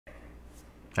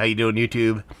How you doing,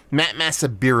 YouTube? Matt Massa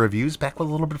Beer Reviews, back with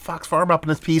a little bit of Fox Farm up in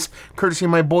this piece, courtesy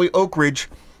of my boy Oak Ridge.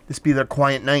 This be their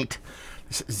Quiet Night.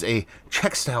 This is a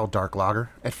Czech-style dark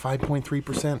lager at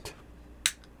 5.3%.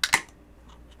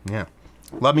 Yeah,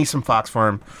 love me some Fox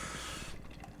Farm.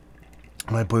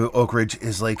 My boy Oak Ridge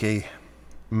is like a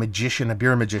magician, a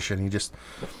beer magician.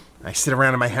 I sit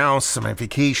around in my house on my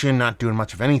vacation, not doing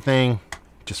much of anything,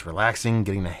 just relaxing,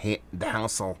 getting the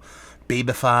house all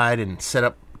babified and set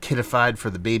up, kiddified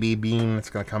for the baby bean that's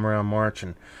going to come around March.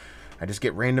 And I just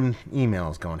get random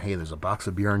emails going, hey, there's a box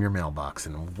of beer in your mailbox.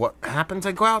 And what happens?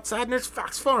 I go outside and there's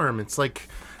Fox Farm. It's like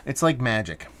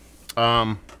magic.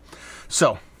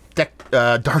 So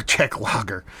dark Czech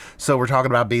lager. So we're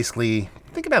talking about basically,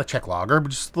 think about a Czech lager, but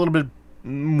just a little bit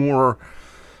more.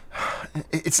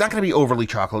 It's not going to be overly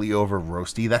chocolatey, over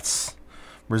roasty. That's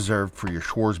reserved for your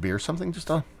Schwarz beer. Something just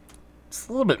a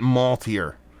little bit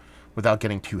maltier without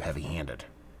getting too heavy-handed.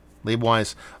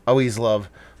 Label-wise, always love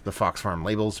the Fox Farm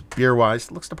labels.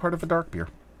 Beer-wise, looks the part of a dark beer,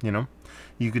 you know?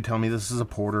 You could tell me this is a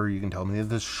porter. You can tell me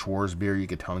this is Schwarz beer. You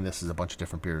could tell me this is a bunch of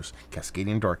different beers.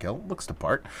 Cascadian Dark Ale looks the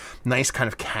part. Nice kind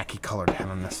of khaki-colored head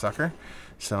on this sucker.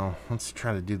 So let's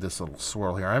try to do this little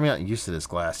swirl here. I haven't gotten used to this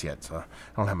glass yet, so I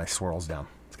don't have my swirls down.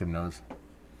 Let's get a nose.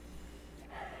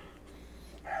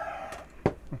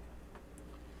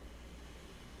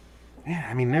 Yeah,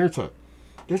 I mean,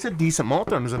 there's a decent malt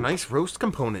there. There's a nice roast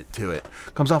component to it.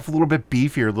 Comes off a little bit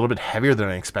beefier, a little bit heavier than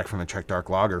I expect from a Czech dark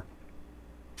lager.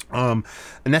 And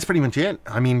that's pretty much it.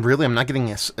 I mean, really, I'm not getting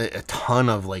a ton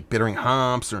of like bittering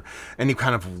hops or any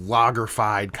kind of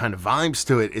lagerfied kind of vibes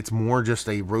to it. It's more just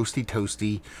a roasty,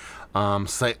 toasty,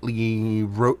 slightly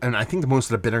and I think most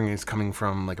of the bittering is coming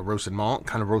from like a roasted malt,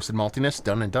 kind of roasted maltiness.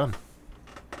 Done and done.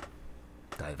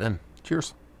 Dive in.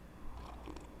 Cheers.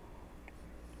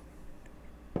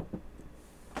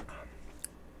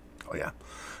 Oh yeah,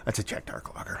 that's a Czech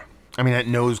dark lager. I mean, that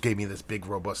nose gave me this big,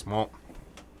 robust malt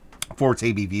for its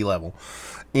ABV level,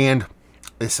 and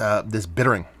this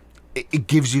bittering, it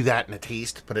gives you that in a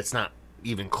taste, but it's not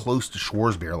even close to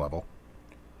Schwarz beer level.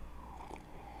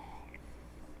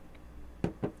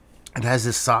 It has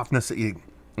this softness that you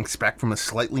expect from a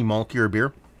slightly maltier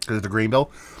beer because of the grain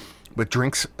bill, but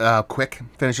drinks quick,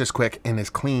 finishes quick, and is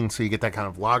clean, so you get that kind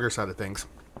of lager side of things.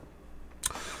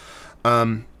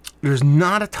 There's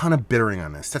not a ton of bittering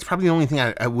on this. That's probably the only thing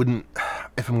I wouldn't,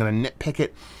 if I'm going to nitpick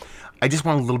it. I just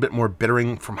want a little bit more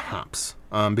bittering from hops,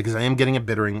 because I am getting a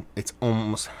bittering. It's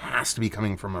almost has to be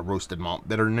coming from a roasted malt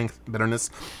bitterness,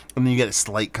 and then you get a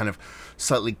slight kind of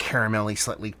slightly caramelly,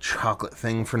 slightly chocolate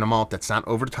thing from the malt that's not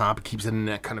over the top. It keeps it in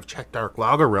that kind of Czech dark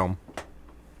lager realm.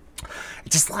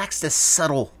 It just lacks this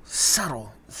subtle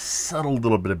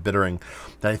little bit of bittering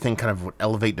that I think kind of would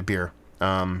elevate the beer,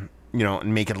 you know,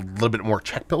 and make it a little bit more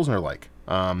Czech Pilsner-like,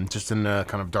 just in the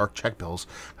kind of dark Czech Pils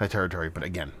territory. But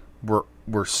again,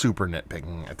 we're super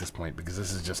nitpicking at this point because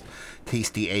this is just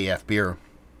tasty AF beer.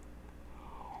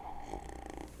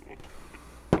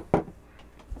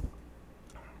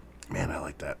 Man, I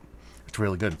like that. It's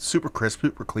really good. Super crisp,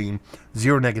 super clean.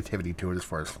 Zero negativity to it as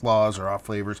far as flaws or off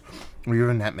flavors, or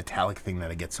even that metallic thing that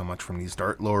I get so much from these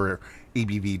lower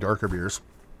ABV, darker beers.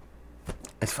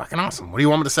 It's fucking awesome. What do you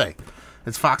want me to say?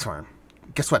 It's Fox Farm.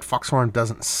 Guess what? Fox Farm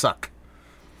doesn't suck.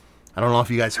 I don't know if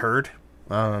you guys heard.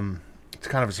 It's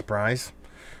kind of a surprise,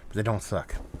 but they don't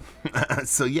suck.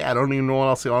 So yeah, I don't even know what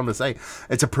else I want to say.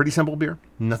 It's a pretty simple beer.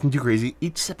 Nothing too crazy.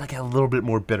 Each sip I get a little bit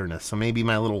more bitterness. So maybe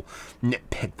my little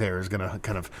nitpick there is going to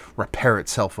kind of repair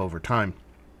itself over time.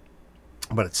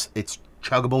 But it's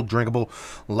chuggable, drinkable,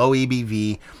 low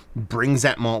ABV, brings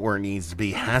that malt where it needs to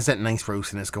be, has that nice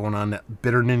roastiness going on, that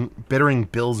bittering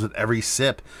builds with every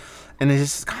sip. And it's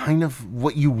just kind of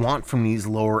what you want from these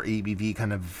lower ABV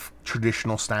kind of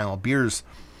traditional style beers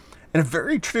in a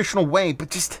very traditional way, but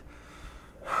just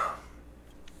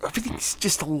everything's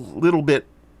just a little bit,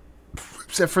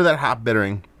 except for that hop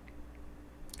bittering.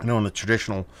 You know, in the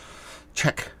traditional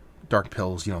Czech dark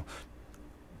pills, you know,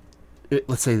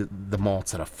 let's say the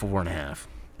malt's at a 4.5.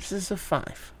 This is a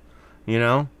 5. You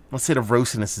know, let's say the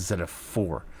roastiness is at a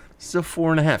 4. This is a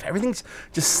 4.5. Everything's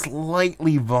just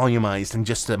slightly volumized in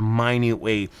just a minute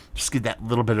way. Just get that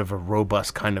little bit of a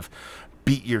robust kind of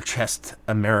beat your chest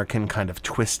American kind of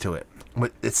twist to it.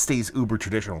 But it stays uber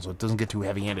traditional, so it doesn't get too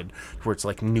heavy-handed, where it's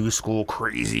like new school,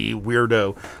 crazy,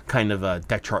 weirdo kind of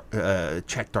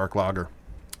Czech dark lager.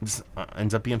 It just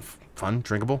ends up being fun,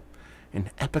 drinkable,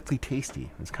 and epically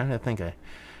tasty. It's kind of I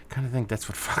think that's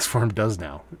what Fox Farm does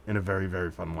now in a very,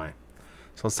 very fun way.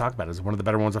 So let's talk about it. It's one of the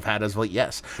better ones I've had as well.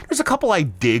 Yes, there's a couple I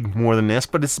dig more than this,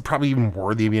 but it's probably even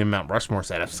worthy of being Mount Rushmore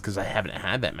status because I haven't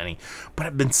had that many. But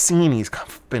I've been seeing these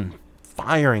been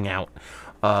firing out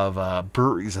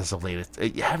breweries as of late.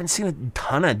 You haven't seen a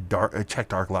ton of Czech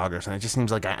dark lagers, and it just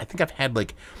seems like I think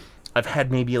I've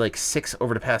had maybe like 6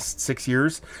 over the past 6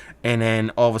 years, and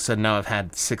then all of a sudden now I've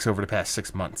had 6 over the past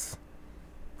 6 months.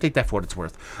 Take that for what it's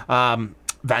worth. Value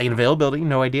and availability,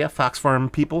 no idea. Fox Farm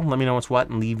people, let me know what's what,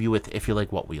 and leave you with if you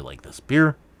like what will you like this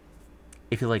beer.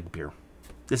 If you like beer.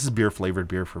 This is beer flavored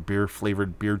beer for beer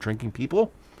flavored beer drinking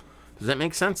people. Does that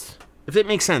make sense? If it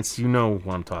makes sense, you know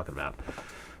what I'm talking about.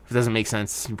 If it doesn't make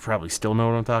sense, you probably still know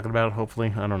what I'm talking about,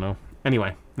 hopefully. I don't know.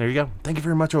 Anyway, there you go. Thank you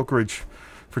very much, Oak Ridge,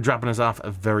 for dropping us off a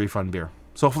very fun beer.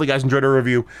 So hopefully you guys enjoyed our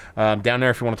review. Down there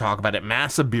if you want to talk about it.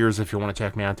 Massive Beers if you want to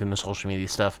check me out doing the social media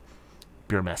stuff.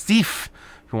 Beer Mastiff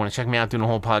if you want to check me out doing the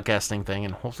whole podcasting thing.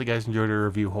 And hopefully you guys enjoyed our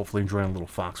review. Hopefully enjoying a little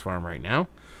Fox Farm right now.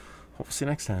 Hope to see you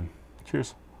next time.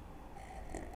 Cheers.